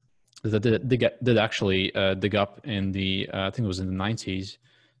 that did actually dig up in the, I think it was in the 90s,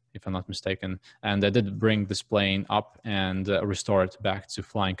 if I'm not mistaken. And they did bring this plane up and restore it back to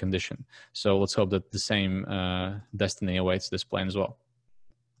flying condition. So let's hope that the same destiny awaits this plane as well.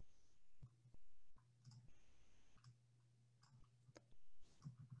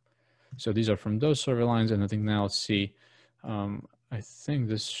 So these are from those survey lines, and I think now let's see. I think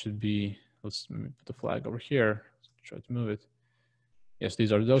this should be, let's put the flag over here, let's try to move it. Yes,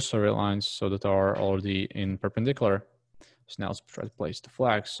 these are those survey lines, so that are already in perpendicular. So now let's try to place the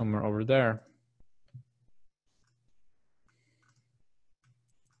flag somewhere over there.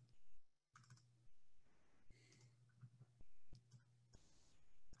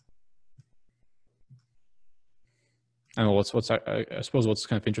 And I suppose what's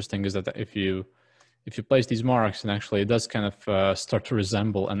kind of interesting is that if you place these marks, and actually it does kind of start to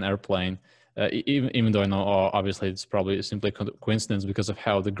resemble an airplane, even though I know obviously it's probably simply a coincidence because of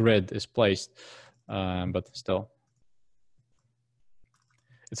how the grid is placed, but still.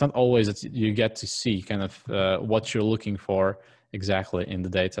 It's not always that you get to see kind of what you're looking for exactly in the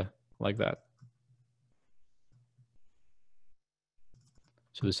data like that.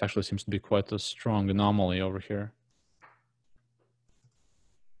 So this actually seems to be quite a strong anomaly over here.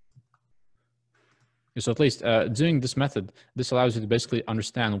 So at least doing this method, this allows you to basically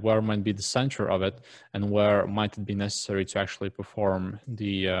understand where might be the center of it and where might it be necessary to actually perform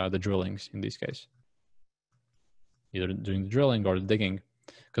the drillings in this case. Either doing the drilling or the digging.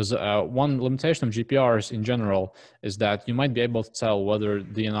 Because one limitation of GPRs in general is that you might be able to tell whether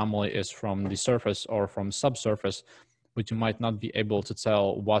the anomaly is from the surface or from subsurface, but you might not be able to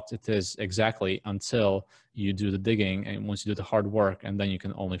tell what it is exactly until you do the digging and once you do the hard work, and then you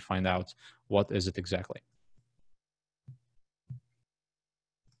can only find out what is it exactly.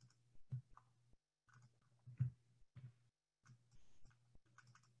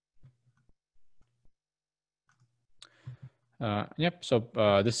 Yep, so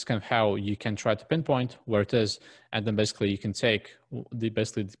this is kind of how you can try to pinpoint where it is, and then basically you can take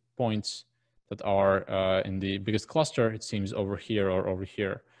the points that are in the biggest cluster, it seems over here or over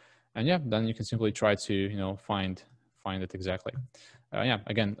here. And yeah, then you can simply try to find it exactly. Yeah,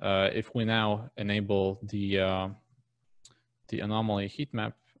 again, if we now enable the anomaly heat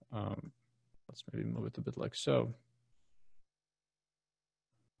map, let's maybe move it a bit like so.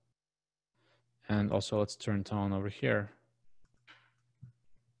 And also let's turn it on over here.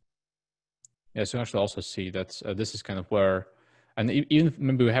 Yeah, so you actually also see that this is kind of where, and even if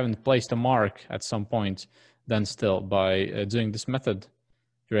maybe we haven't placed a mark at some point, then still by doing this method,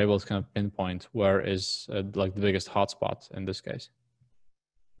 you're able to kind of pinpoint where is like the biggest hotspot in this case.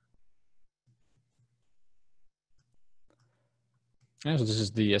 Yeah, so this is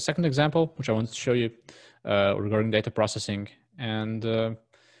the second example, which I wanted to show you regarding data processing. And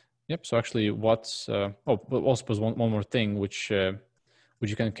yep, so actually what's, oh, but also one more thing, which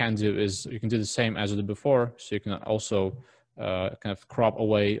you can do is you can do the same as you did before. So you can also kind of crop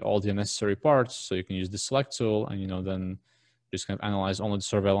away all the unnecessary parts. So you can use the select tool and, then just kind of analyze only the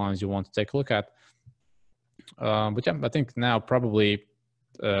survey lines you want to take a look at. But yeah, I think now probably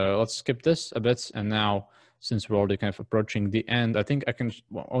let's skip this a bit. And now, since we're already kind of approaching the end, I think I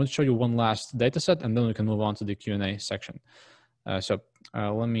want to show you one last data set, and then we can move on to the Q&A section. So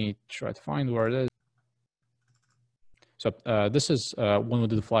let me try to find where it is. So this is when we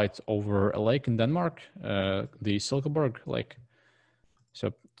did the flight over a lake in Denmark, the Silkeborg Lake.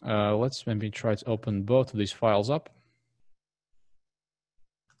 So let's maybe try to open both of these files up.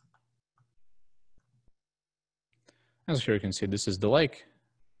 As here you can see, this is the lake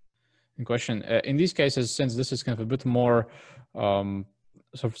in question. In these cases, since this is kind of a bit more,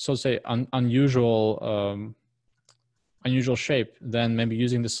 so say unusual shape, then maybe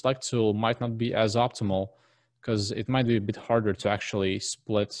using the select tool might not be as optimal, because it might be a bit harder to actually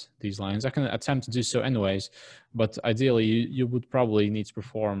split these lines. I can attempt to do so anyways, but ideally you would probably need to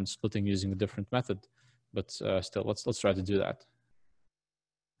perform splitting using a different method. But still, let's try to do that.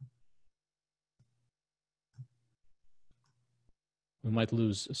 We might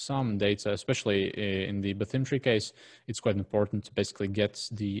lose some data, especially in the bathymetry case. It's quite important to basically get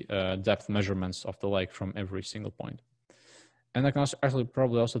the depth measurements of the lake from every single point. And I can actually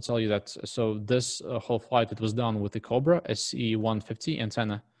probably also tell you that, so this whole flight, it was done with the Cobra SE-150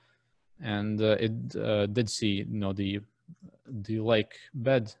 antenna. And it did see, the lake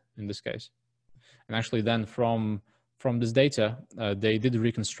bed in this case. And actually then from this data, they did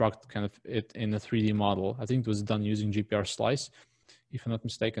reconstruct kind of it in a 3D model. I think it was done using GPR slice, if I'm not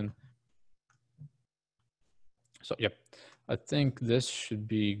mistaken. So yeah, I think this should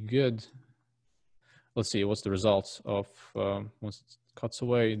be good. Let's see what's the results of once it cuts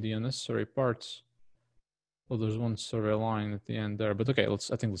away the unnecessary parts. Well, there's one survey line at the end there, but okay,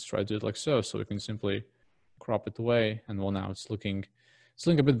 I think let's try to do it like so we can simply crop it away. And well, now it's looking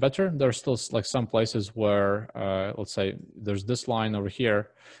a bit better. There are still like some places where, let's say there's this line over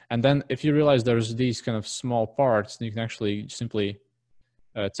here. And then if you realize there's these kind of small parts, then you can actually simply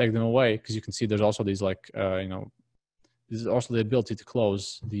take them away, because you can see there's also these like, this is also the ability to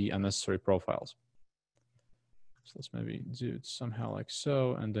close the unnecessary profiles. So let's maybe do it somehow like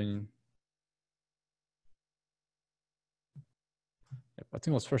so, and then I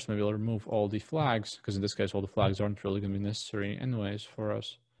think let's first maybe remove all the flags, because in this case, all the flags aren't really going to be necessary anyways for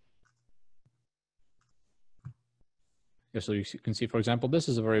us. Yeah, so you can see, for example, this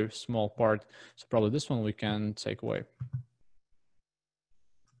is a very small part, so probably this one we can take away.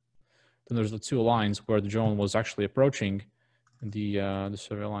 Then there's the two lines where the drone was actually approaching the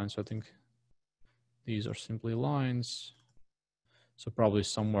survey line. So I think these are simply lines. So probably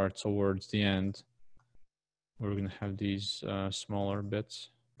somewhere towards the end, we're going to have these smaller bits.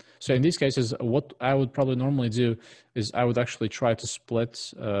 So in these cases, what I would probably normally do is I would actually try to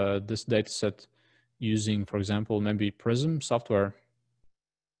split this data set using, for example, maybe Prism software.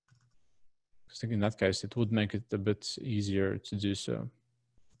 I think in that case, it would make it a bit easier to do so.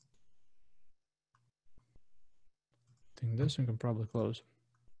 I think this one can probably close.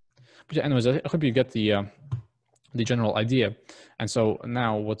 But yeah, anyways, I hope you get the general idea. And so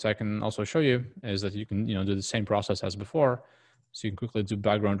now what I can also show you is that you can do the same process as before. So you can quickly do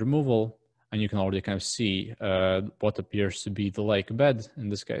background removal, and you can already kind of see what appears to be the lake bed in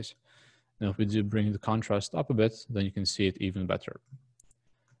this case. Now, if we do bring the contrast up a bit, then you can see it even better.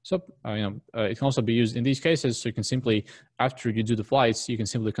 So, it can also be used in these cases. So you can simply, after you do the flights, you can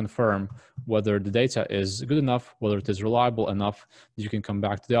simply confirm whether the data is good enough, whether it is reliable enough that you can come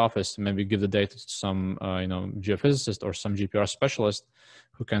back to the office and maybe give the data to some, geophysicist or some GPR specialist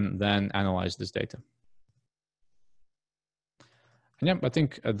who can then analyze this data. And yeah, I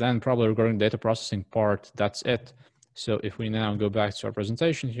think then probably regarding data processing part, that's it. So if we now go back to our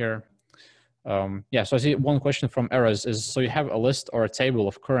presentation here, yeah, so I see one question from Eras is, so you have a list or a table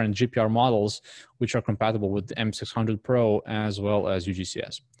of current GPR models which are compatible with the M600 Pro as well as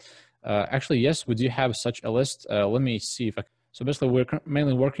UgCS. Actually, yes, we do have such a list. Let me see if I can. So basically, we're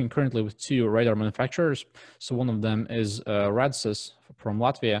mainly working currently with two radar manufacturers. So one of them is Radsys from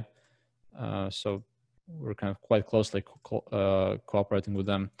Latvia. So we're kind of quite closely cooperating with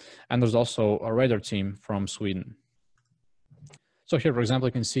them. And there's also a radar team from Sweden. So here, for example,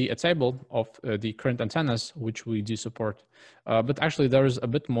 you can see a table of the current antennas, which we do support. But actually, there's a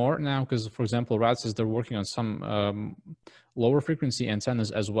bit more now because, for example, RADSys, they're working on some lower frequency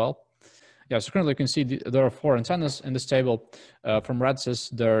antennas as well. Yeah, so currently you can see there are 4 antennas in this table. From RADSys,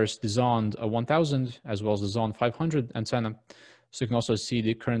 there's the Zond 1000 as well as the Zond 500 antenna. So you can also see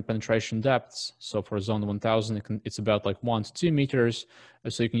the current penetration depths. So for Zond 1000, it's about like 1 to 2 meters.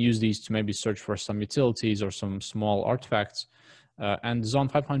 So you can use these to maybe search for some utilities or some small artifacts. And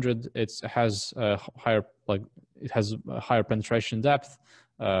Zond 500, it has a higher penetration depth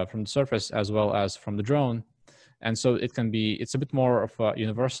from the surface as well as from the drone. And so it's a bit more of a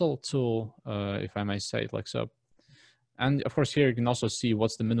universal tool, if I may say it like so. And of course, here you can also see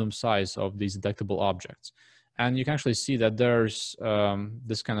what's the minimum size of these detectable objects. And you can actually see that there's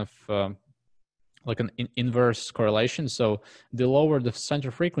this kind of like an inverse correlation. So the lower the center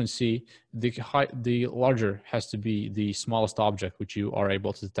frequency, the larger has to be the smallest object which you are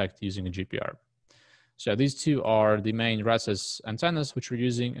able to detect using a GPR. So these 2 are the main RADSys antennas which we're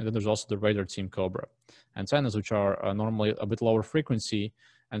using, and then there's also the Radar Team Cobra antennas, which are normally a bit lower frequency.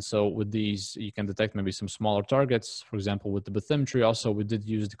 And so with these, you can detect maybe some smaller targets. For example, with the bathymetry, also we did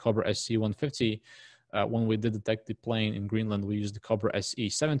use the Cobra SC150. When we did detect the plane in Greenland, we used the Cobra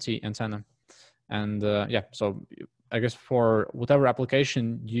SE70 antenna. And yeah, so I guess for whatever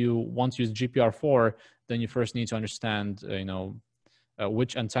application you want to use GPR for, then you first need to understand,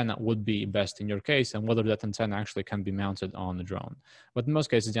 which antenna would be best in your case and whether that antenna actually can be mounted on the drone. But in most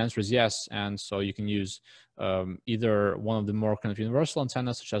cases, the answer is yes. And so you can use either one of the more kind of universal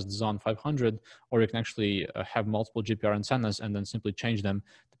antennas, such as the Zond 500, or you can actually have multiple GPR antennas and then simply change them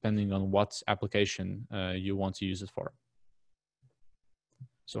depending on what application you want to use it for.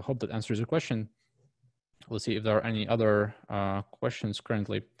 So I hope that answers your question. Let's see if there are any other questions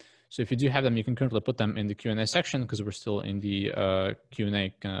currently. So if you do have them, you can currently put them in the Q&A section because we're still in the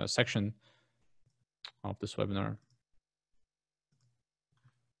Q&A section of this webinar.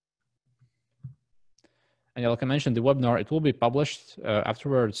 And yeah, like I mentioned, the webinar, it will be published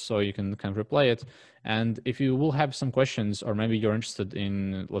afterwards, so you can kind of replay it. And if you will have some questions, or maybe you're interested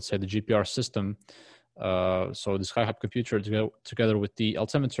in, let's say, the GPR system, so the SkyHub computer together with the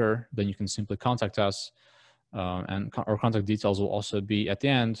altimeter, then you can simply contact us. And our contact details will also be at the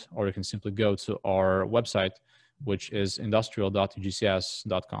end, or you can simply go to our website, which is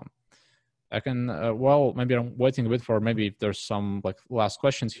industrial.ugcs.com. I can, well, maybe I'm waiting a bit for maybe if there's some like last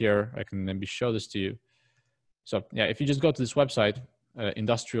questions here, I can maybe show this to you. So yeah, if you just go to this website,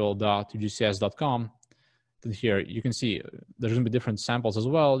 industrial.ugcs.com, then here you can see there's gonna be different samples as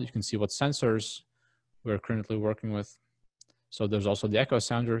well. You can see what sensors we're currently working with. So there's also the echo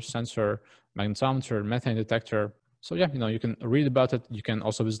sounder sensor, magnetometer, methane detector. So yeah, you can read about it. You can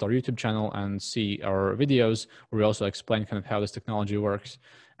also visit our YouTube channel and see our videos where we also explain kind of how this technology works.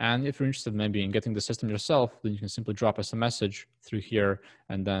 And if you're interested maybe in getting the system yourself, then you can simply drop us a message through here,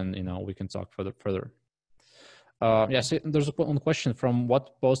 and then we can talk further. Yes, there's one question from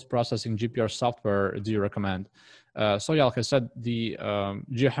what post-processing GPR software do you recommend? So yeah, like I said, the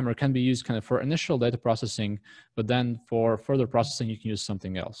GeoHammer can be used kind of for initial data processing, but then for further processing, you can use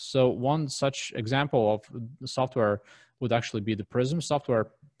something else. So one such example of the software would actually be the Prism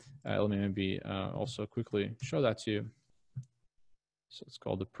software. Let me maybe also quickly show that to you. So it's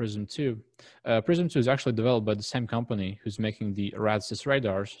called the Prism 2. Prism 2 is actually developed by the same company who's making the RADSys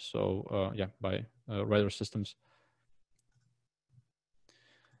radars. So yeah, by Radar Systems.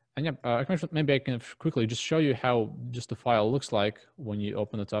 And yeah, maybe I can quickly just show you how just the file looks like when you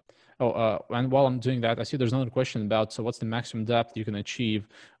open it up. Oh, and while I'm doing that, I see there's another question about, so what's the maximum depth you can achieve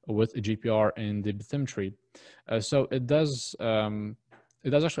with a GPR in the bathymetry? So it does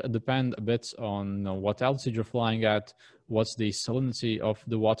actually depend a bit on what altitude you're flying at, what's the salinity of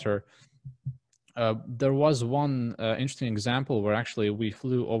the water. There was one interesting example where actually we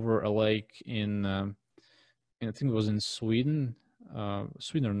flew over a lake in I think it was in Sweden.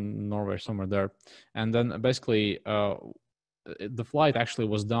 Sweden or Norway, somewhere there. And then basically the flight actually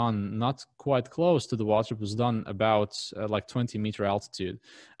was done not quite close to the water. It was done about like 20-meter altitude.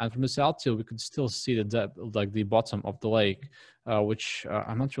 And from this altitude, we could still see the depth, like the bottom of the lake, which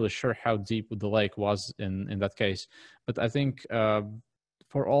I'm not really sure how deep the lake was in that case. But I think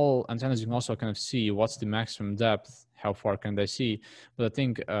for all antennas, you can also kind of see what's the maximum depth, how far can they see. But I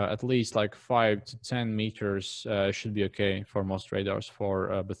think at least like 5 to 10 meters should be okay for most radars for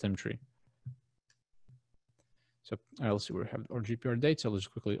bathymetry. So let's see, we have our GPR data. Let's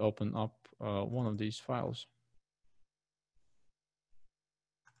quickly open up one of these files.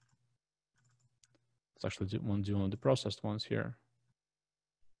 Let's actually do one of the processed ones here.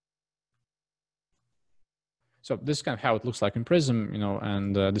 So this is kind of how it looks like in Prism,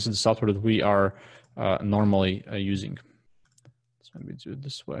 and this is the software that we are normally using. So let me do it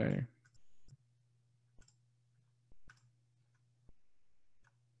this way.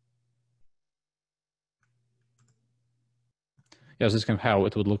 Yes, this is kind of how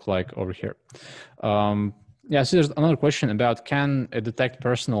it would look like over here. Yeah, so there's another question about, can it detect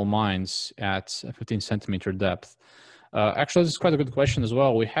personal mines at 15 centimeter depth? Actually, this is quite a good question as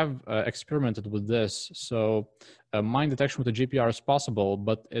well. We have experimented with this. So mine detection with the GPR is possible,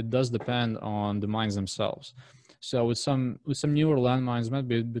 but it does depend on the mines themselves. So with some newer landmines, it might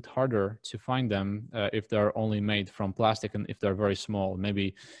be a bit harder to find them if they're only made from plastic and if they're very small.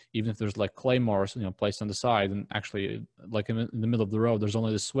 Maybe even if there's like claymores, placed on the side, and actually like in the middle of the road, there's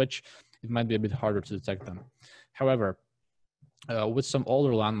only the switch, it might be a bit harder to detect them. However, with some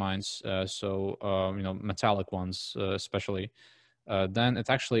older landmines, metallic ones especially, then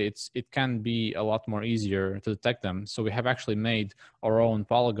it can be a lot more easier to detect them. So we have actually made our own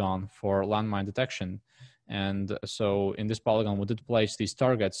polygon for landmine detection. And so in this polygon, we did place these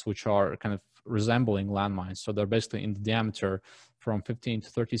targets, which are kind of resembling landmines. So they're basically in the diameter from 15 to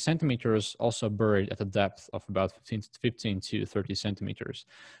 30 centimeters, also buried at a depth of about 15 to 30 centimeters.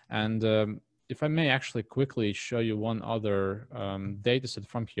 And if I may actually quickly show you one other data set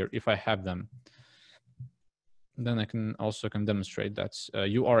from here, if I have them, then I can demonstrate that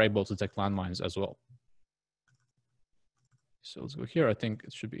you are able to detect landmines as well. So let's go here. I think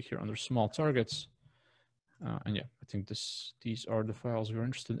it should be here under small targets. And yeah, I think these are the files we're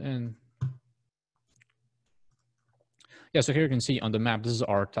interested in. Yeah, so here you can see on the map, this is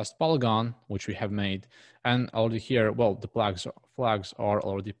our test polygon, which we have made. And already here, well, the flags are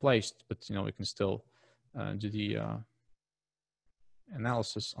already placed, but we can still do the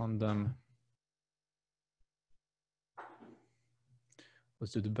analysis on them.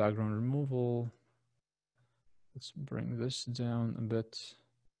 Let's do the background removal. Let's bring this down a bit.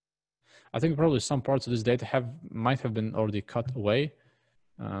 I think probably some parts of this data might have been already cut away,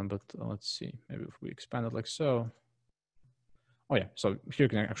 but let's see, maybe if we expand it like so. Oh yeah, so here you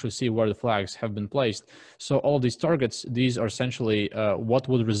can actually see where the flags have been placed. So all these targets, these are essentially what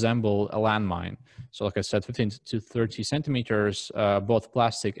would resemble a landmine. So like I said, 15 to 30 centimeters, both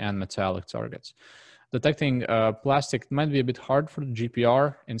plastic and metallic targets. Detecting plastic might be a bit hard for the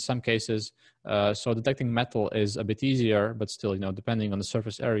GPR in some cases. So detecting metal is a bit easier, but still, depending on the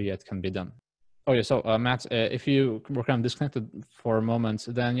surface area, it can be done. Oh yeah, so Matt, if you were kind of disconnected for a moment,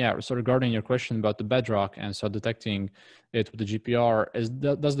 then yeah, so regarding your question about the bedrock and so detecting it with the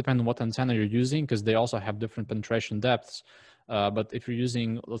GPR, does depend on what antenna you're using, because they also have different penetration depths. But if you're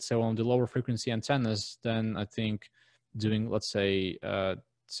using, let's say, one of the lower frequency antennas, then I think doing, let's say,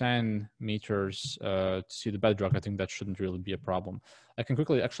 10 meters to see the bedrock, I think that shouldn't really be a problem. I can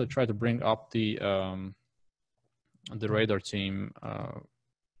quickly actually try to bring up the radar team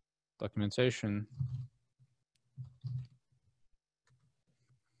documentation.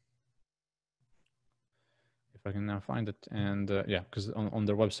 If I can now find it, and yeah, because on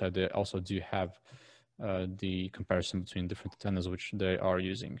their website they also do have the comparison between different antennas which they are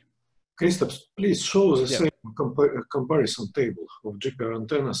using. Kristaps, please show the same comparison table of GPR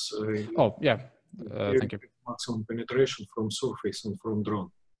antennas. Oh yeah, thank you. Maximum penetration from surface and from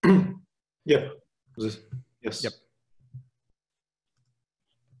drone. Yeah, yes. Yep.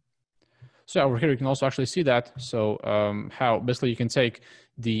 So over here you can also actually see that. So how basically you can take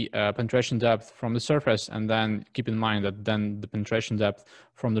the penetration depth from the surface, and then keep in mind that then the penetration depth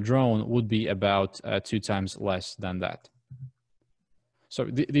from the drone would be about 2 times less than that. So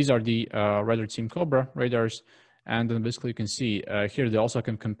these are the Radar Team Cobra radars, and then basically you can see here they also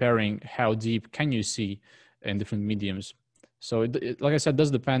can comparing how deep can you see in different mediums. So it, like I said, does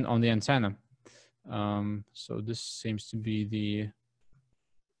depend on the antenna. So this seems to be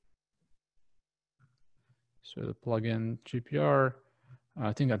the plug-in GPR.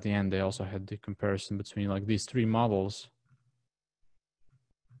 I think at the end they also had the comparison between like these 3 models.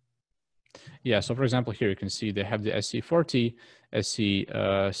 Yeah, so for example, here you can see they have the SC40,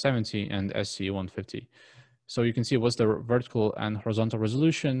 SC70, and SC150. So you can see what's their vertical and horizontal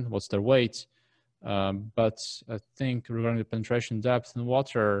resolution, what's their weight. But I think regarding the penetration depth in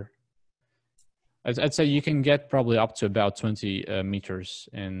water, I'd say you can get probably up to about 20 meters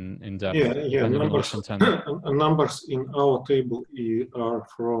in depth. Yeah. Numbers in our table are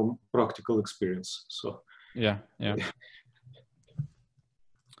from practical experience. So yeah.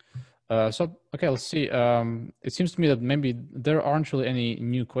 So okay, let's see. It seems to me that maybe there aren't really any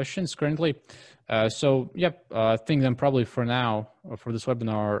new questions currently. So yep, I think then probably for now, for this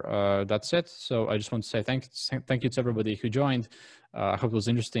webinar, that's it. So I just want to say thank you to everybody who joined. I hope it was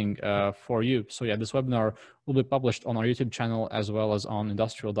interesting for you. So yeah, this webinar will be published on our YouTube channel as well as on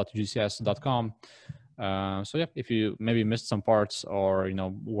industrial.ugcs.com. So yeah, if you maybe missed some parts or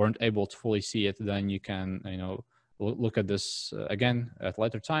weren't able to fully see it, then you can look at this again at a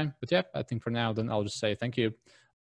later time. But yeah, I think for now, then I'll just say thank you